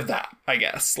 Outside of that, I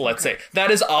guess, let's say. That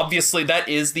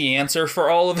is the answer for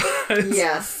all of us.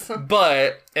 Yes.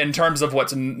 But in terms of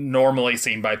what's normally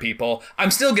seen by people,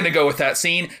 I'm still going to go with that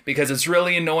scene because it's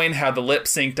really annoying how the lip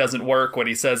sync doesn't work when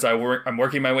he says, I'm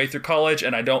working my way through college,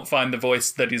 and I don't find the voice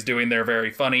that he's doing there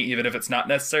very funny, even if it's not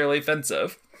necessarily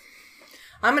offensive.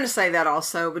 I'm going to say that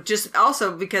also, but just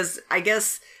also because I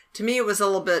guess to me it was a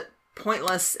little bit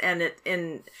pointless, and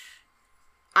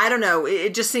I don't know.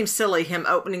 It just seems silly, him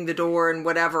opening the door and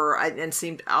whatever, and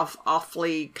seemed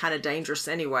awfully kind of dangerous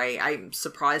anyway. I'm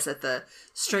surprised that the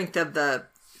strength of the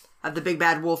big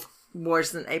bad wolf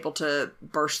wasn't able to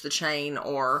burst the chain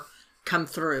or come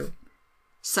through.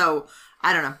 So,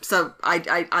 I don't know. So,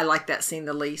 I like that scene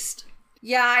the least.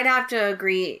 Yeah, I'd have to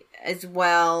agree as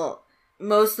well,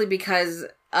 mostly because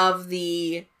of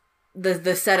the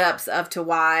setups of to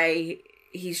why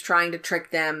he's trying to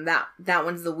trick them. That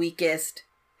one's the weakest.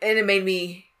 And it made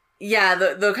me,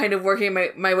 the kind of working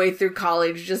my way through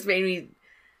college just made me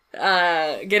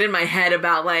get in my head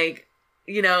about like,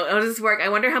 you know, how does this work? I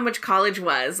wonder how much college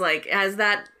was. Like, is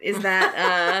that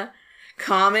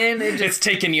common? It's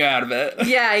taking you out of it.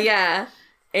 Yeah.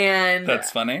 And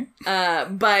that's funny.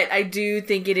 But I do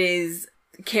think it is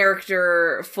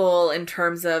characterful in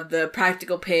terms of the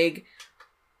practical pig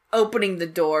opening the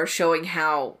door, showing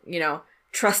how, you know,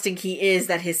 trusting he is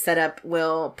that his setup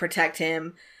will protect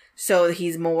him. So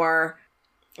he's more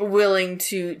willing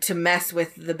to mess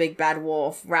with the big bad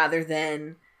wolf rather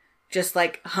than just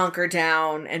like hunker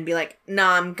down and be like,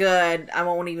 nah, I'm good. I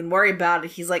won't even worry about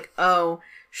it. He's like, oh,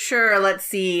 sure, let's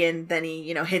see. And then he,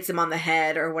 you know, hits him on the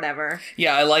head or whatever.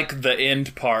 Yeah, I like the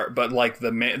end part, but like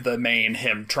the main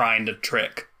him trying to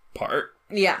trick part.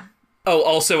 Yeah. Oh,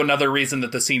 also another reason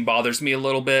that the scene bothers me a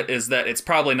little bit is that it's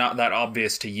probably not that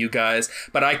obvious to you guys,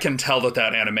 but I can tell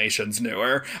that animation's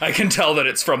newer. I can tell that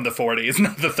it's from the 40s,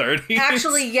 not the 30s.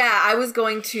 Actually, yeah, I was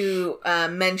going to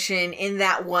mention in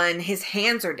that one, his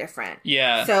hands are different.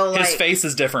 Yeah, so like, his face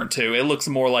is different too. It looks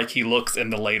more like he looks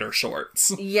in the later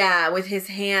shorts. Yeah, with his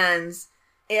hands,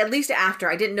 at least after,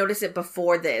 I didn't notice it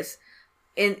before this.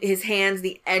 In his hands,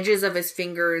 the edges of his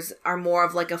fingers are more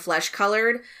of like a flesh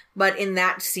colored, but in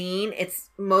that scene, it's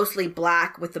mostly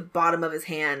black with the bottom of his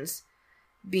hands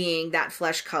being that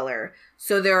flesh color.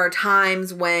 So there are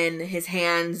times when his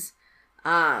hands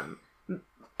are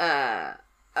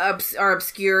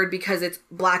obscured because it's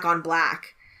black on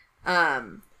black.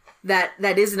 That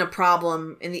isn't a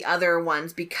problem in the other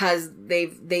ones because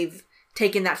they've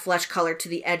taken that flesh color to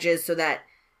the edges so that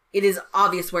it is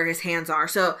obvious where his hands are.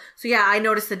 So yeah, I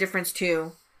noticed the difference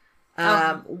too,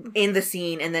 in the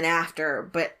scene and then after,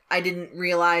 but I didn't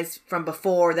realize from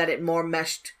before that it more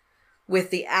meshed with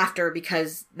the after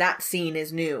because that scene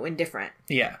is new and different.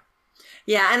 Yeah.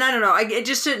 Yeah, and I don't know, it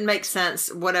just didn't make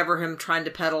sense, whatever him trying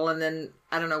to pedal, and then,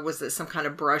 I don't know, was it some kind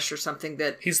of brush or something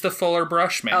that... He's the Fuller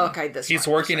Brush man. Oh, okay, He's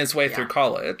working his way through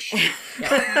college.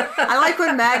 Yeah. I like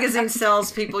when magazine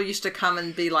salespeople used to come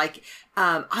and be like,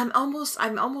 I'm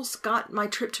almost got my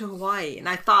trip to Hawaii, and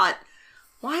I thought,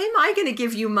 why am I going to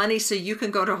give you money so you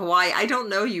can go to Hawaii? I don't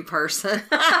know you, person.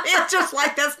 It's just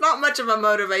like, that's not much of a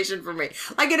motivation for me.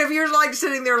 Like, and if you're like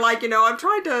sitting there like, you know, I'm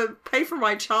trying to pay for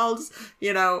my child's,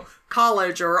 you know,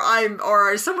 college,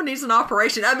 or someone needs an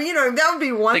operation. I mean, you know, that would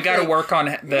be one thing. They got to work on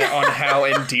how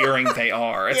endearing they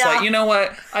are. It's like, you know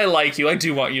what? I like you. I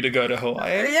do want you to go to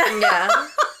Hawaii. Yeah.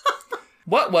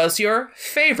 What was your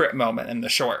favorite moment in the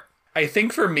short? I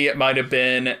think for me, it might have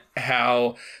been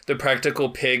how the practical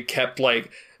pig kept,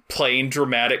 like, playing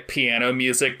dramatic piano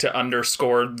music to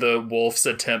underscore the wolf's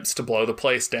attempts to blow the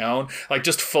place down. Like,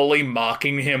 just fully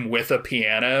mocking him with a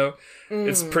piano.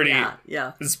 It's pretty...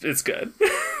 Yeah. It's good.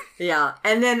 Yeah.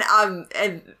 And then,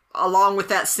 and along with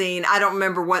that scene, I don't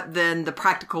remember what then the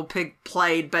practical pig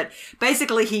played, but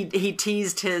basically he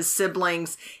teased his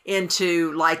siblings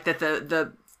into, like, that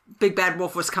the Big Bad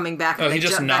Wolf was coming back. And he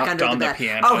just knocked on the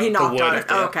piano. Oh, he knocked on it.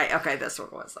 Oh, okay, that's what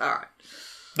it was. All right.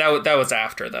 That was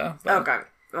after, though. But.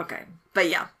 Okay. But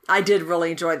yeah, I did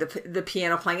really enjoy the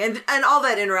piano playing and all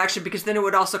that interaction, because then it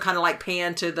would also kind of like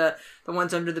pan to the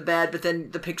ones under the bed, but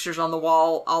then the pictures on the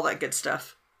wall, all that good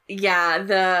stuff. Yeah,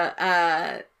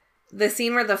 the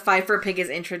scene where the Pfeiffer pig is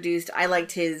introduced, I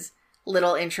liked his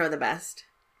little intro the best.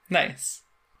 Nice.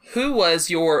 Who was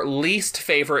your least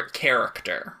favorite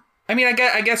character? I mean, I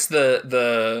guess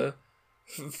the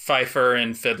Pfeiffer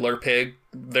and Fiddler Pig,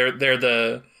 they're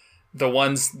the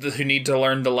ones who need to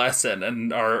learn the lesson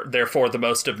and are therefore the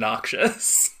most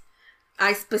obnoxious.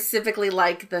 I specifically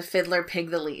like the Fiddler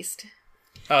Pig the least.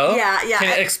 Oh? Yeah.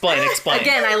 Can you explain.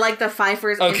 Again, I like the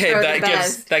Pfeiffer's intro the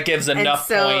best. that gives enough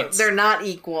points. They're not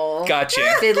equal.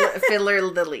 Gotcha.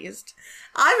 Fiddler the least.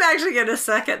 I'm actually going to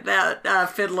second that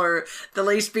Fiddler the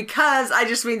least, because I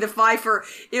just mean the Pfeiffer,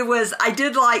 I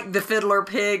did like the Fiddler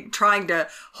Pig trying to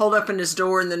hold open his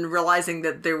door and then realizing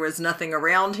that there was nothing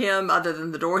around him other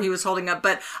than the door he was holding up.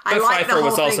 But I like the whole Pfeiffer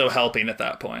was also helping at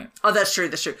that point. Oh, that's true.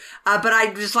 But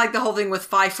I just like the whole thing with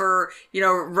Pfeiffer, you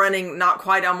know, running, not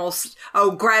quite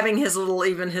grabbing his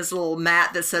little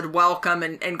mat that said welcome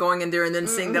and going in there and then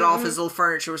seeing that all of his little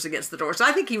furniture was against the door. So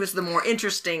I think he was the more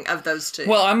interesting of those two.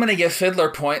 Well, I'm going to give Fiddler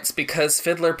points because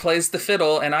Fiddler plays the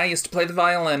fiddle and I used to play the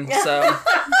violin, so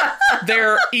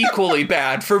they're equally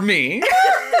bad for me.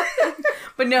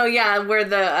 But no, yeah, where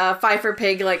the Pfeiffer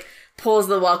pig like pulls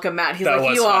the welcome mat, he's that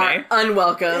like, "You funny. Are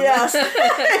unwelcome." Yes,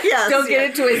 yes. Don't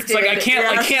get it twisted. It's like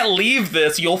I can't leave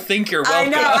this. You'll think you're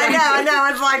welcome. I know.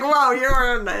 It's like, whoa,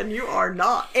 you are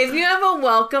not. If you have a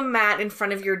welcome mat in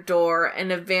front of your door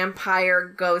and a vampire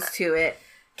goes to it,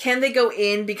 can they go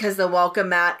in because the welcome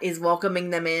mat is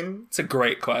welcoming them in? It's a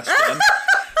great question.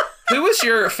 Who was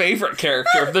your favorite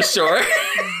character of the short?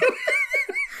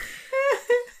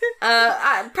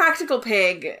 Practical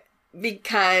Pig,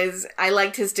 because I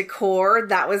liked his decor.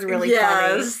 That was really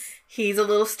funny. He's a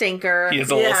little stinker. He is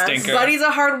a little stinker. But he's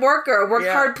a hard worker. Work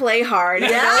hard, play hard. Yeah.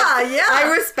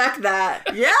 I respect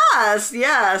that. Yes.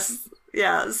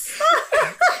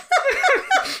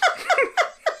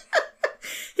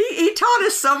 He taught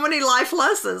us so many life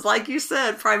lessons, like you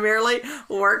said, primarily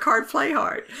work hard, play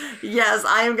hard. Yes,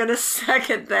 I am going to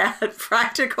second that.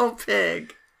 Practical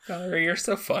Pig. Valerie, you're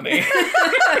so funny.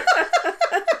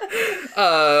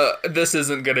 This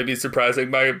isn't going to be surprising.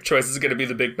 My choice is going to be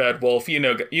the Big Bad Wolf. You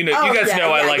guys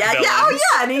know I like villains. Oh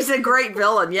yeah, and he's a great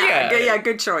villain. Yeah,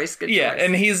 good choice. Good choice. Yeah,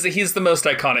 and he's the most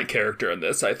iconic character in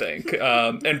this, I think.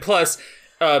 And plus,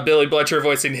 Billy Bletcher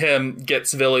voicing him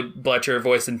gets Billy Bletcher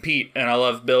voicing Pete, and I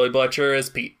love Billy Bletcher as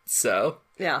Pete. So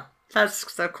yeah,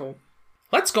 that's so cool.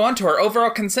 Let's go on to our overall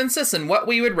consensus and what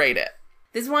we would rate it.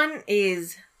 This one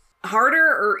is harder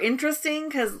or interesting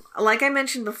because, like I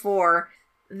mentioned before,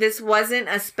 this wasn't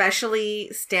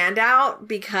especially standout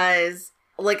because,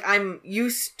 like, I'm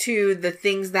used to the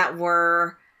things that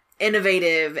were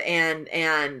innovative and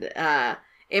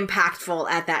impactful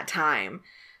at that time.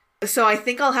 So I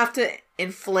think I'll have to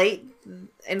inflate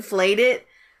it,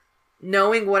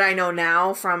 knowing what I know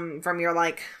now from your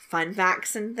like fun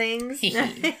facts and things.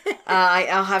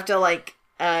 I'll have to like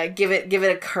give it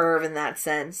a curve in that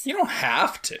sense. You don't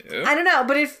have to. I don't know,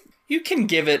 but if you can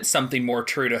give it something more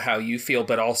true to how you feel,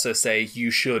 but also say you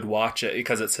should watch it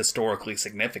because it's historically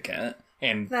significant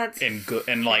and good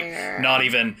and like not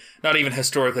even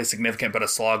historically significant, but a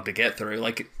slog to get through.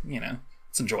 Like,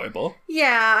 it's enjoyable.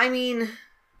 Yeah, I mean,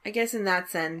 I guess in that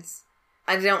sense,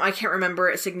 I can't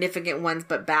remember significant ones,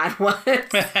 but bad ones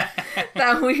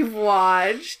that we've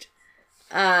watched.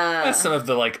 Some of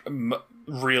the like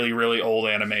really, really old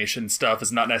animation stuff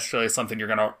is not necessarily something you're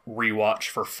going to rewatch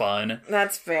for fun.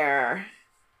 That's fair.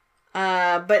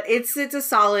 But it's a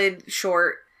solid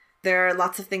short. There are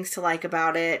lots of things to like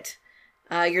about it.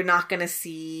 You're not going to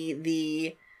see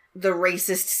the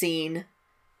racist scene,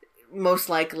 most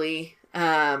likely.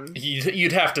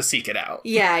 You'd have to seek it out.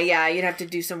 Yeah, you'd have to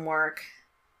do some work.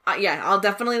 I'll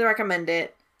definitely recommend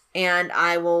it, and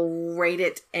I will rate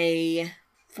it a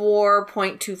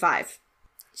 4.25.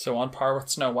 So on par with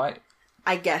Snow White.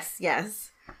 I guess,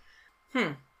 yes.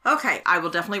 Okay, I will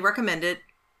definitely recommend it.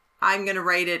 I'm going to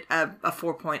rate it a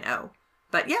 4.0.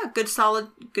 But yeah, good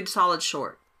solid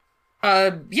short.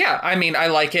 Yeah, I mean, I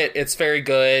like it. It's very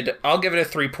good. I'll give it a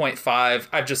 3.5.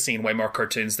 I've just seen way more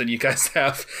cartoons than you guys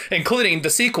have, including the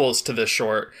sequels to this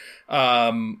short.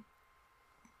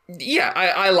 Yeah,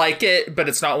 I like it, but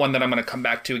it's not one that I'm going to come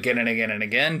back to again and again and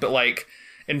again. But like,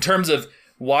 in terms of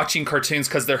watching cartoons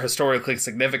because they're historically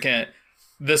significant,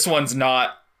 this one's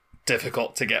not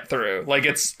difficult to get through. Like,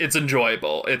 it's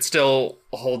enjoyable. It still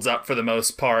holds up for the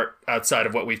most part outside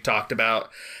of what we've talked about.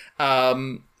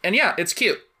 And yeah, it's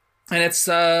cute. And it's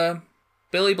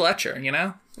Billy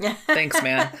Bletcher, Thanks,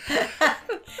 man.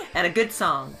 And a good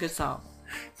song.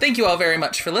 Thank you all very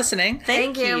much for listening.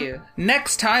 Thank you.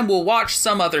 Next time we'll watch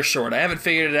some other short. I haven't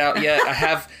figured it out yet. I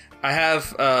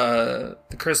have the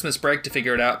Christmas break to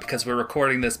figure it out because we're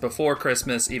recording this before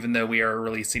Christmas, even though we are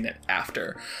releasing it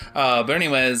after. But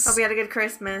anyways, hope you had a good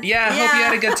Christmas. Yeah, hope you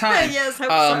had a good time. Yes, hope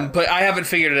so. But I haven't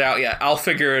figured it out yet. I'll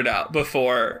figure it out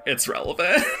before it's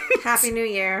relevant. Happy New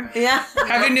Year. Yeah.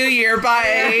 Happy New Year.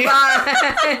 Bye.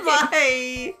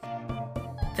 Bye.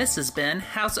 This has been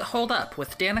How's It Hold Up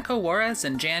with Danica Juarez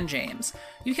and Jan James.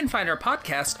 You can find our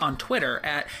podcast on Twitter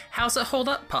at How's It Hold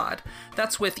Up Pod.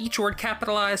 That's with each word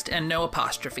capitalized and no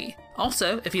apostrophe.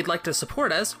 Also, if you'd like to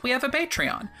support us, we have a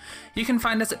Patreon. You can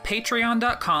find us at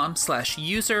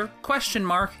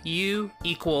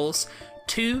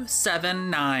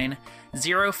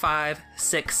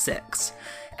patreon.com/user?U=2790566.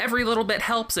 Every little bit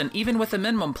helps, and even with a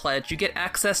minimum pledge, you get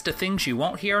access to things you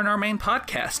won't hear in our main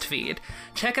podcast feed.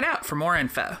 Check it out for more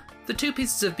info. The two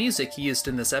pieces of music used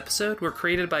in this episode were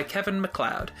created by Kevin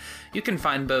MacLeod. You can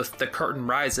find both The Curtain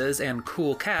Rises and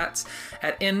Cool Cats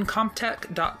at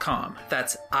incomptech.com.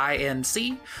 That's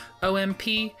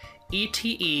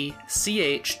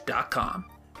INCOMPETECH.com.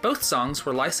 Both songs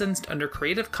were licensed under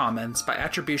Creative Commons by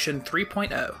Attribution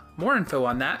 3.0. More info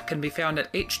on that can be found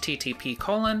at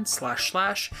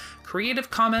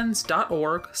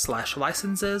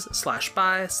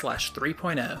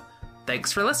http://creativecommons.org/licenses/by/3.0.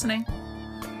 Thanks for listening.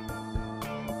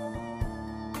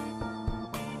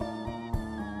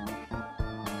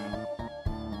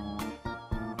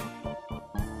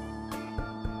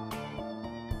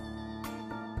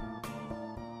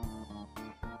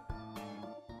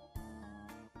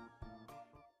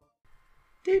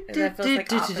 That feels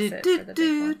like opposite for the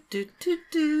big one.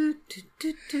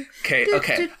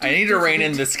 Okay. I need to rein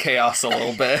in this chaos a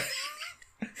little bit.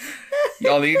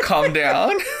 Y'all need to calm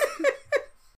down.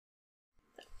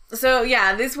 So,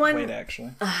 yeah, this one... Wait,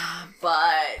 actually.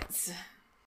 But...